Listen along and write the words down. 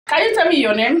Can you tell me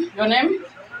your name? Your name?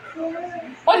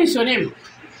 What is your name?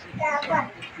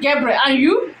 Gabriel. And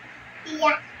you?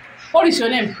 Yeah. What is your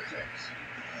name?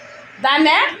 Dana?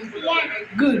 Yeah.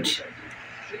 Good.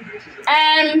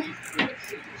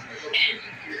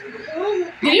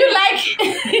 Do you like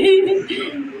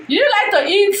do you like to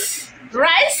eat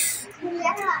rice?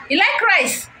 Yeah. You like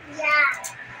rice?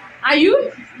 Yeah. Are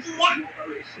you? Yeah.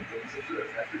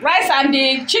 Rice and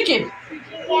the chicken?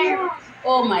 Yeah.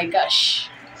 Oh my gosh.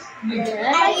 Good. I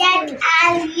like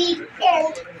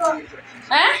everything.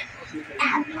 Huh?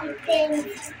 Everything.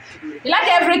 You like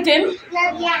everything?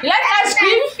 Yeah. You like ice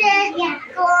cream? Yeah.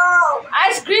 Go.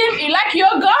 Ice cream? You like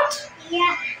yogurt?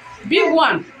 Yeah. Big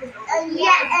one.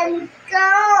 Yeah. And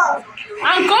go.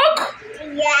 And Coke?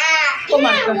 Yeah. Oh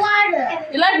my God. Water.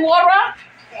 You like water?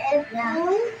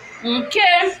 Yeah.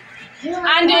 Okay.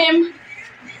 And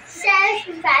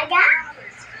Cheeseburger.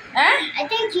 huh? I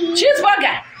think you.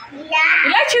 Cheeseburger. Yeah.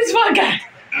 You like cheeseburger?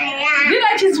 Do Yeah. you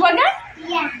like cheeseburger?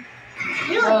 Yeah.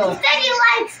 You Oh. said you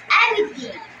like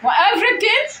everything. For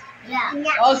everything?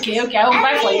 Yeah. Okay, I will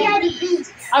buy for you.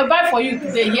 I will buy for you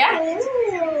today, yeah?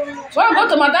 So I go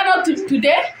to McDonald's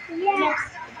today. Yeah.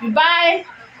 You buy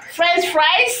French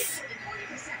fries.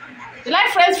 You like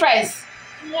French fries?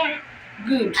 Yeah.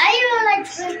 Good. I even like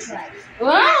French fries.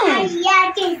 Wow. I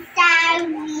like a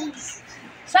sandwich.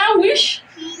 Sandwich?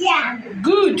 Yeah.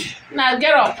 Good. Now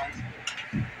get up.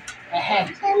 Ahead.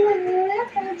 You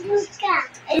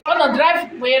want to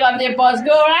drive wait on the bus,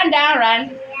 go run down,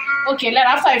 run. Okay,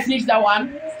 after I finish that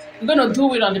one, you're gonna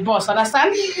do it on the bus,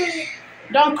 understand?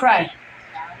 Don't cry.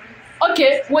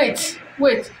 Okay, wait.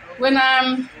 When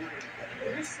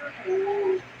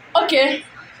okay,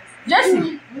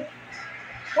 Jesse,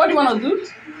 what do you wanna do?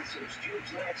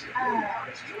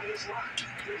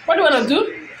 What do you wanna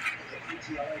do?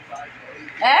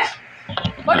 Eh?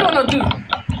 What do you wanna do?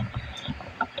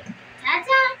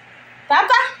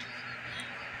 Tata?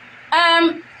 I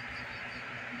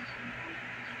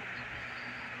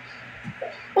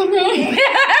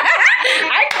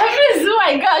confused. Oh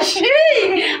my gosh. I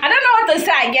don't know what to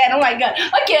say again. Oh my god.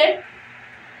 Okay.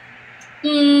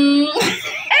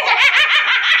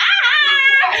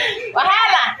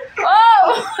 Wahala. Oh.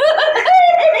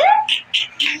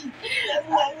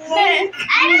 I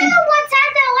don't know what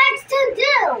Tata likes to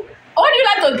do. What do you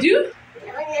like to do?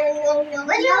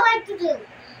 What do you like to do?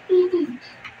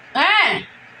 Eh.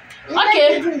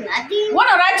 Okay. Nothing.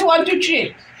 Wanna write 1, 2,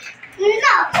 3?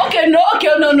 No. Okay, no. Okay.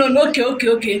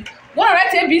 Wanna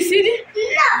write A, B, C, D? No.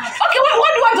 Okay,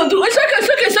 what do you want to do? It's okay.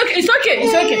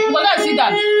 Well, go and sit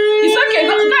down. It's okay.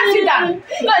 Go and sit down.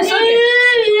 No, it's okay.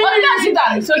 Well, go and sit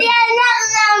down. It's okay. You're not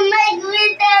gonna make me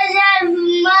drive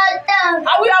motor. I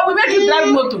will make you drive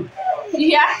motor.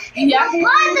 Yeah.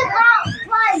 What the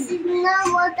bus is not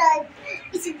motor.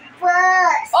 It's a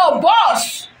bus. Oh,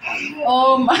 bus.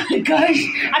 Oh my gosh.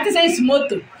 I think it's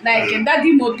motor. Like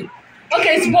daddy motor.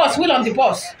 Okay, it's bus. Wheel on the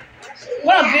bus.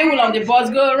 One of the wheel on the bus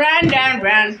go run down.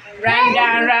 Wheel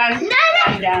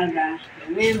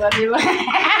on the bus.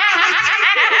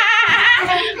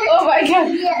 Oh my god.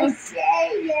 Yes.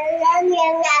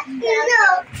 No.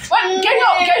 What? Can you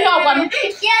help one?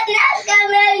 You're not gonna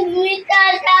make me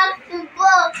drive the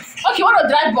bus. Okay, you want to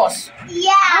drive bus?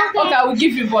 Yeah. Okay, I will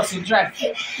give you bus to drive.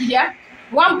 Yeah?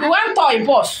 One toy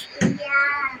bus. Yeah.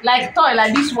 Like toy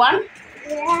like this one.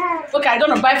 Yeah. Okay, I'm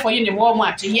gonna buy for you in the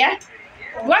Walmart, yeah?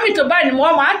 You want me to buy in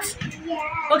Walmart? Yeah.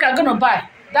 Okay, I'm gonna buy.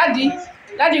 Daddy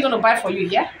gonna buy for you,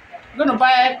 yeah? I'm gonna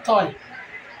buy a toy.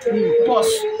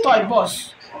 Toy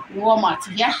bus in Walmart,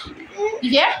 yeah?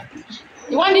 Yeah?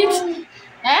 You want it?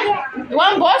 Eh? You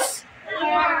want bus?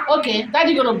 Yeah. Okay,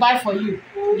 daddy gonna buy for you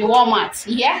the Walmart,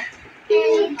 yeah?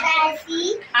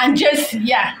 And Jesse,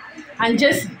 yeah. And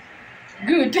Jesse.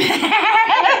 Good.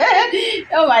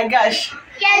 Oh my gosh.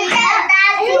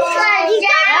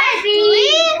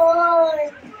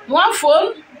 One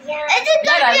phone? Is it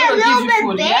Dad, I'm gonna gonna be a give little you bit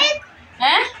phone, big? yeah?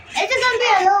 Eh?